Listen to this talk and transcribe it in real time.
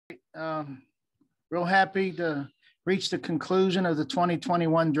Real happy to reach the conclusion of the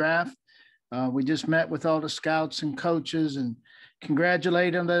 2021 draft. We just met with all the scouts and coaches and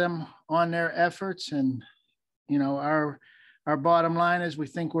congratulated them on their efforts. And, you know, our bottom line is we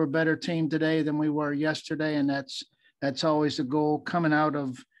think we're a better team today than we were yesterday. And that's always the goal coming out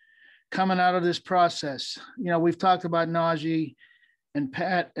of this process. You know, we've talked about Najee and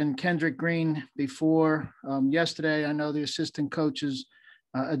Pat and Kendrick Green before. Yesterday, I know the assistant coaches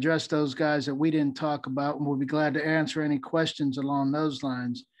addressed those guys that we didn't talk about, and we'll be glad to answer any questions along those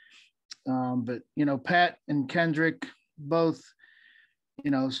lines. But, you know, Pat and Kendrick, both,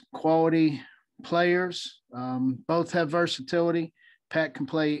 you know, quality players, both have versatility. Pat can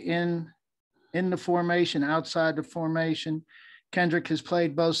play in the formation, outside the formation. Kendrick has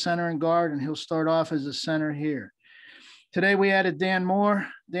played both center and guard, and he'll start off as a center here. Today we added Dan Moore.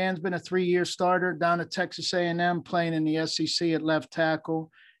 Dan's been a 3-year starter down at Texas A&M, playing in the SEC at left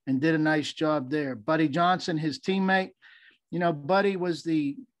tackle, and did a nice job there. Buddy Johnson, his teammate, you know, Buddy was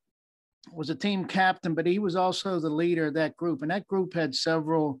a team captain, but he was also the leader of that group, and that group had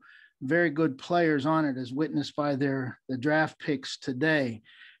several very good players on it, as witnessed by the draft picks today.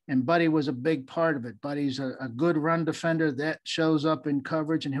 And Buddy was a big part of it. Buddy's a good run defender that shows up in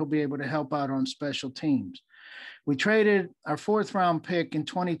coverage, and he'll be able to help out on special teams. We traded our 4th-round pick in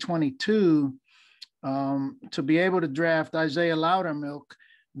 2022 to be able to draft Isaiah Loudermilk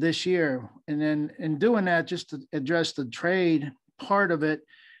this year. And then in doing that, just to address the trade part of it,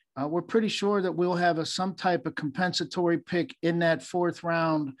 we're pretty sure that we'll have some type of compensatory pick in that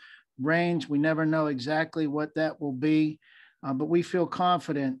 4th-round range. We never know exactly what that will be, but we feel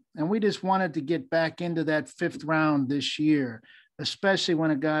confident. And we just wanted to get back into that 5th round this year, especially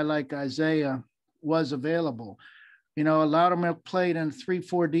when a guy like Isaiah was available. You know, Loudermilk played in a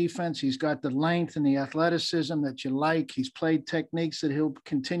 3-4 defense. He's got the length and the athleticism that you like. He's played techniques that he'll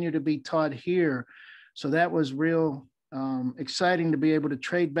continue to be taught here. So that was real exciting to be able to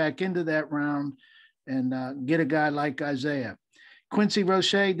trade back into that round and get a guy like Isaiah. Quincy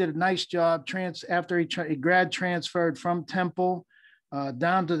Roche did a nice job after he grad transferred from Temple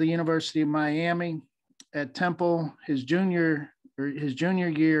down to the University of Miami. At Temple, his junior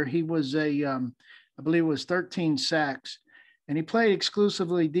year, he was I believe it was 13 sacks, and he played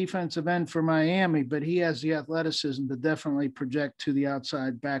exclusively defensive end for Miami, but he has the athleticism to definitely project to the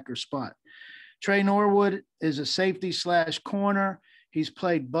outside backer spot. Trey Norwood is a safety / corner. He's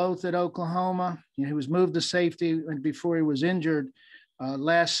played both at Oklahoma. You know, he was moved to safety before he was injured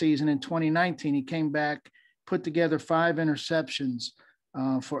last season in 2019. He came back, put together 5 interceptions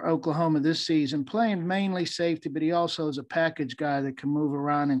for Oklahoma this season, playing mainly safety, but he also is a package guy that can move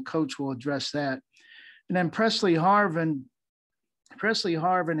around, and coach will address that. And then Presley Harvin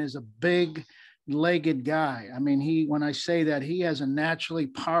is a big-legged guy. I mean, when I say that, he has a naturally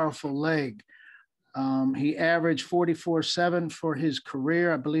powerful leg. He averaged 44.7 for his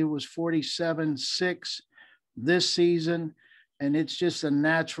career. I believe it was 47.6 this season. And it's just a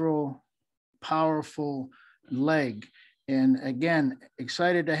natural, powerful leg. And again,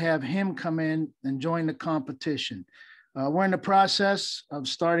 excited to have him come in and join the competition. We're in the process of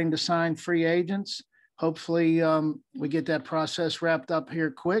starting to sign free agents. Hopefully we get that process wrapped up here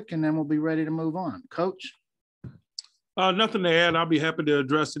quick, and then we'll be ready to move on. Coach? Nothing to add. I'll be happy to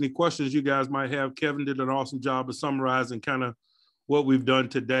address any questions you guys might have. Kevin did an awesome job of summarizing kind of what we've done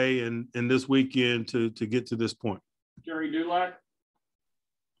today and this weekend to get to this point. Jerry Dulac?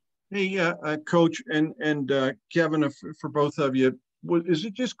 Hey, Coach and Kevin, for both of you, is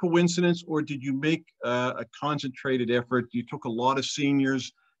it just coincidence, or did you make a concentrated effort? You took a lot of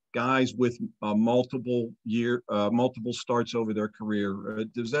seniors, guys with multiple starts over their career.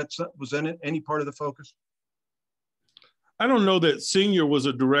 Was that any part of the focus? I don't know that senior was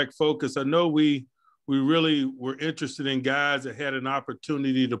a direct focus. I know we really were interested in guys that had an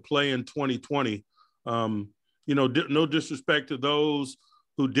opportunity to play in 2020. You know, no disrespect to those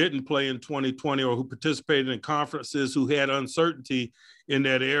who didn't play in 2020 or who participated in conferences who had uncertainty in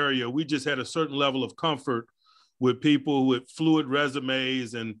that area. We just had a certain level of comfort with people with fluid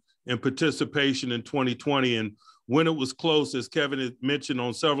resumes and participation in 2020. And when it was close, as Kevin had mentioned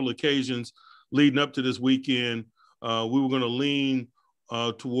on several occasions leading up to this weekend, we were going to lean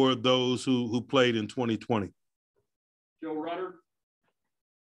toward those who played in 2020. Joe Rudder.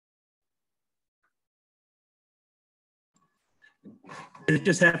 It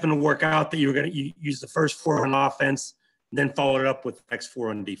just happened to work out that you were going to use the first 4 on offense, and then follow it up with the next 4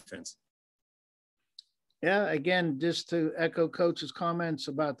 on defense. Yeah, again, just to echo Coach's comments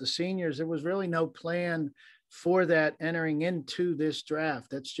about the seniors, there was really no plan for that entering into this draft.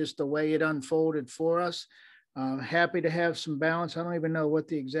 That's just the way it unfolded for us. Happy to have some balance. I don't even know what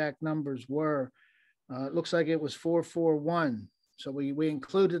the exact numbers were. It looks like it was 4-4-1. So we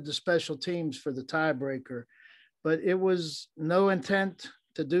included the special teams for the tiebreaker, but it was no intent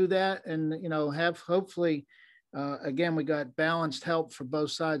to do that. And, have hopefully, again, we got balanced help for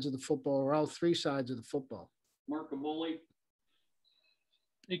both sides of the football, or all three sides of the football. Mark Camoli.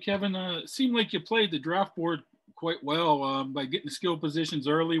 Hey, Kevin, it seemed like you played the draft board quite well by getting the skill positions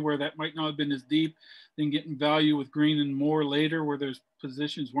early where that might not have been as deep, then getting value with Green and Moore later where those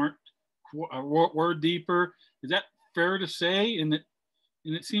positions were deeper. Is that fair to say? And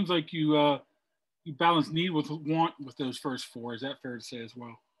it seems like you balance need with want with those first four. Is that fair to say as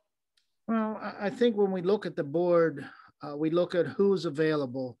well? Well, I think when we look at the board, we look at who's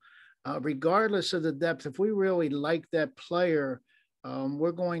available, regardless of the depth. If we really like that player,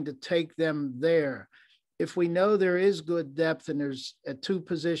 we're going to take them there. If we know there is good depth and there's at two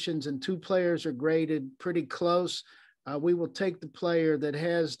positions and two players are graded pretty close, we will take the player that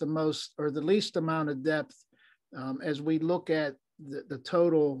has the most or the least amount of depth as we look at the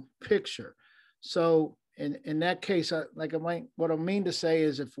total picture. So in that case, what I mean to say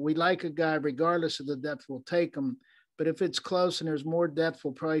is if we like a guy, regardless of the depth, we'll take him. But if it's close and there's more depth,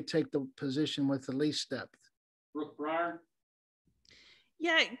 we'll probably take the position with the least depth. Brooke Breyer.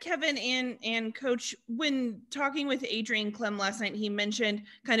 Yeah, Kevin and Coach, when talking with Adrian Clem last night, he mentioned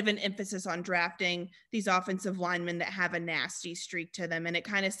kind of an emphasis on drafting these offensive linemen that have a nasty streak to them. And it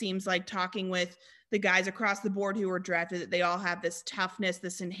kind of seems like talking with the guys across the board who were drafted, that they all have this toughness,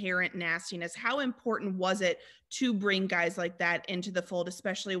 this inherent nastiness. How important was it to bring guys like that into the fold,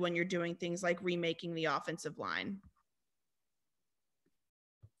 especially when you're doing things like remaking the offensive line?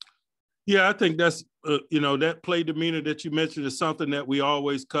 Yeah, I think that's, that play demeanor that you mentioned is something that we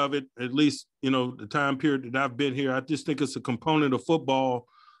always covet, at least, the time period that I've been here. I just think it's a component of football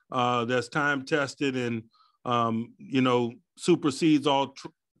that's time tested and, supersedes all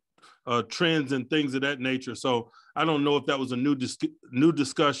trends and things of that nature. So I don't know if that was a new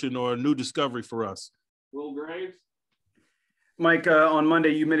discussion or a new discovery for us. Will Graves. Mike, on Monday,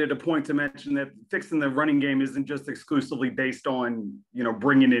 you made it a point to mention that fixing the running game isn't just exclusively based on,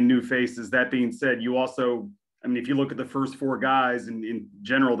 bringing in new faces. That being said, you also, if you look at the first four guys and in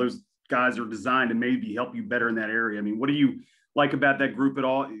general, those guys are designed to maybe help you better in that area. What do you like about that group at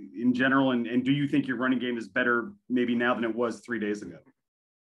all in general? And do you think your running game is better maybe now than it was 3 days ago?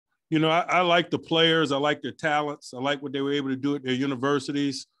 I like the players. I like their talents. I like what they were able to do at their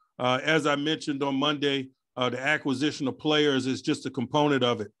universities. As I mentioned on Monday, the acquisition of players is just a component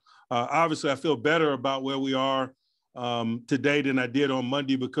of it. Obviously, I feel better about where we are today than I did on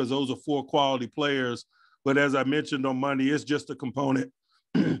Monday because those are four quality players. But as I mentioned on Monday, it's just a component.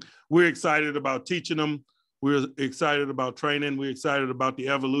 We're excited about teaching them. We're excited about training. We're excited about the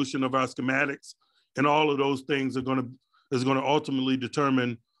evolution of our schematics. And all of those things is going to ultimately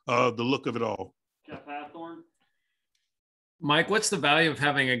determine the look of it all. Jeff Hathorn. Mike, what's the value of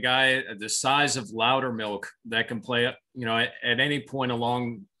having a guy the size of Loudermilk that can play, at any point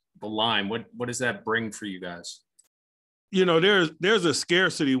along the line? What does that bring for you guys? There's a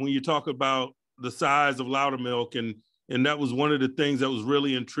scarcity when you talk about the size of Loudermilk, and that was one of the things that was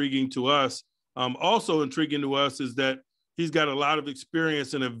really intriguing to us. Also intriguing to us is that he's got a lot of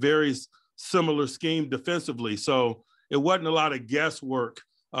experience in a very similar scheme defensively. So it wasn't a lot of guesswork,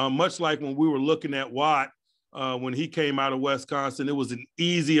 much like when we were looking at Watt. When he came out of Wisconsin, it was an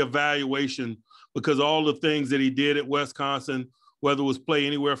easy evaluation because all the things that he did at Wisconsin, whether it was play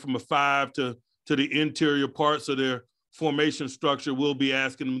anywhere from a 5 to the interior parts of their formation structure, we'll be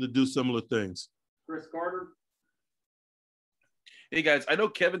asking them to do similar things. Chris Carter. Hey guys, I know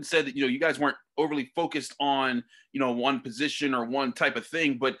Kevin said that, you guys weren't overly focused on, one position or one type of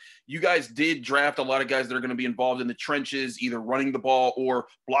thing, but you guys did draft a lot of guys that are going to be involved in the trenches, either running the ball or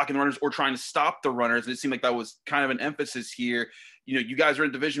blocking the runners or trying to stop the runners. And it seemed like that was kind of an emphasis here. You guys are in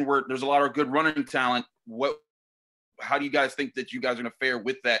a division where there's a lot of good running talent. How do you guys think that you guys are going to fare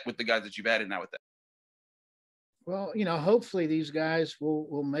with that, with the guys that you've added now with that? Well, hopefully these guys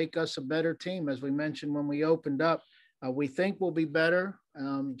will make us a better team. As we mentioned when we opened up, we think we'll be better.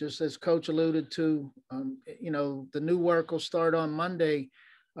 Just as Coach alluded to, the new work will start on Monday,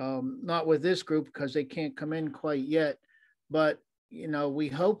 not with this group because they can't come in quite yet. But, we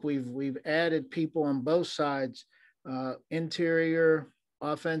hope we've added people on both sides, interior,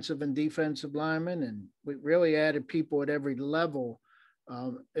 offensive and defensive linemen, and we really added people at every level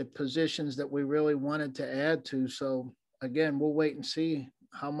at positions that we really wanted to add to. So, again, we'll wait and see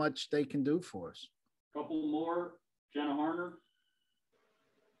how much they can do for us. Couple more. Jenna Harner.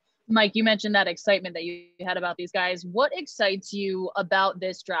 Mike, you mentioned that excitement that you had about these guys. What excites you about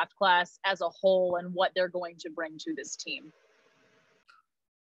this draft class as a whole and what they're going to bring to this team?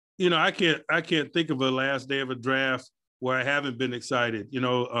 You know, I can't think of a last day of a draft where I haven't been excited. You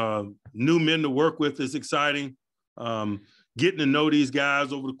know, new men to work with is exciting. Getting to know these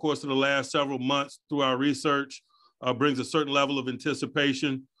guys over the course of the last several months through our research brings a certain level of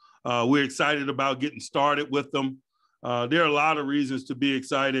anticipation. We're excited about getting started with them. There are a lot of reasons to be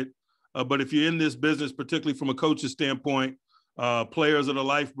excited, but if you're in this business, particularly from a coach's standpoint, players are the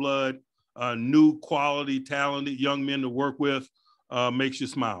lifeblood. New quality, talented young men to work with makes you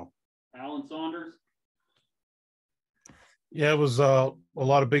smile. Alan Saunders. Yeah, it was a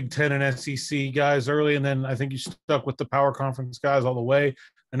lot of Big Ten and SEC guys early, and then I think you stuck with the power conference guys all the way.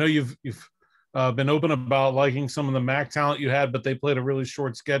 I know you've been open about liking some of the MAC talent you had, but they played a really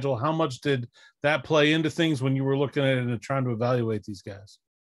short schedule. How much did that play into things when you were looking at it and trying to evaluate these guys?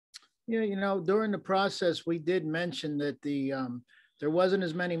 Yeah, you know, during the process, we did mention that there wasn't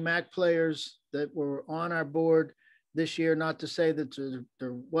as many MAC players that were on our board this year. Not to say that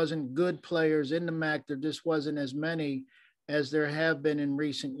there wasn't good players in the MAC, there just wasn't as many as there have been in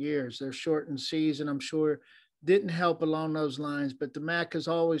recent years. Their shortened season, I'm sure, didn't help along those lines, but the MAC has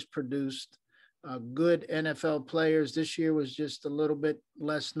always produced good NFL players. This year was just a little bit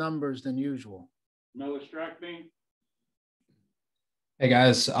less numbers than usual. Noah Strackbean. Hey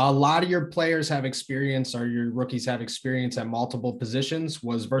guys, a lot of your players have experience, or your rookies have experience at multiple positions.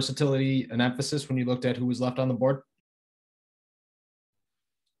 Was versatility an emphasis when you looked at who was left on the board?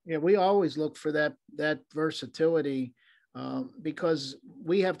 Yeah, we always look for that versatility because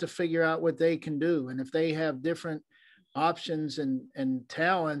we have to figure out what they can do. And if they have different options and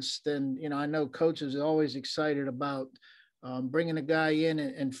talents, then, you know, I know coaches are always excited about bringing a guy in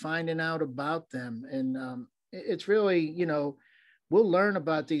and finding out about them. And it's really, you know, we'll learn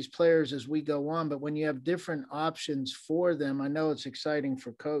about these players as we go on, but when you have different options for them, I know it's exciting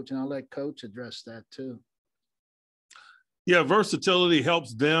for coach, and I'll let coach address that too. Yeah, versatility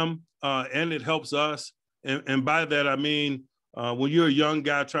helps them and it helps us. And by that, I mean, when you're a young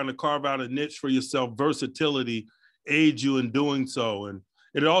guy trying to carve out a niche for yourself, versatility aids you in doing so. And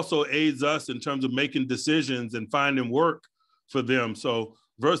it also aids us in terms of making decisions and finding work for them. So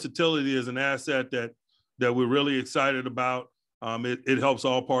versatility is an asset that we're really excited about. It helps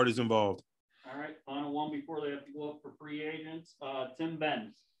all parties involved. All right, final one before they have to go up for free agents. Tim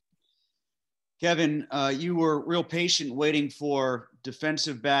Benz. Kevin, you were real patient waiting for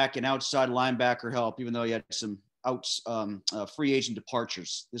defensive back and outside linebacker help, even though you had some free agent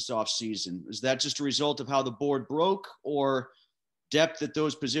departures this offseason. Is that just a result of how the board broke, or depth at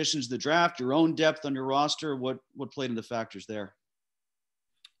those positions of the draft, your own depth on your roster? What played into factors there?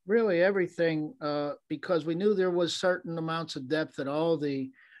 Really everything, because we knew there was certain amounts of depth at all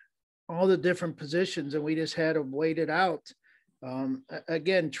the different positions, and we just had to wait it out.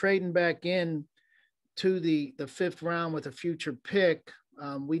 Again, trading back in to the fifth round with a future pick,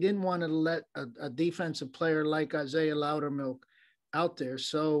 we didn't want to let a defensive player like Isaiah Loudermilk out there.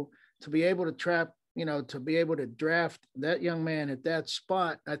 So to be able to draft that young man at that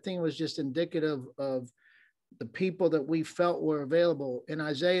spot, I think it was just indicative of the people that we felt were available. In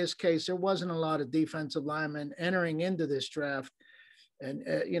Isaiah's case, there wasn't a lot of defensive linemen entering into this draft. And,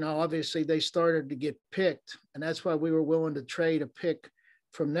 obviously they started to get picked, and that's why we were willing to trade a pick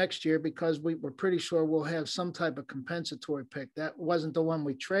from next year, because we were pretty sure we'll have some type of compensatory pick. That wasn't the one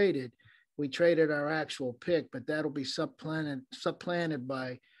we traded. We traded our actual pick, but that'll be supplanted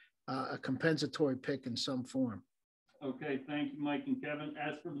by a compensatory pick in some form. Okay, thank you, Mike and Kevin.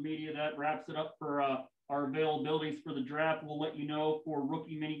 As for the media, that wraps it up for our availabilities for the draft. We'll let you know for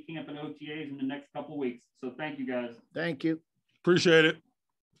rookie minicamp and OTAs in the next couple of weeks. So thank you, guys. Thank you. Appreciate it.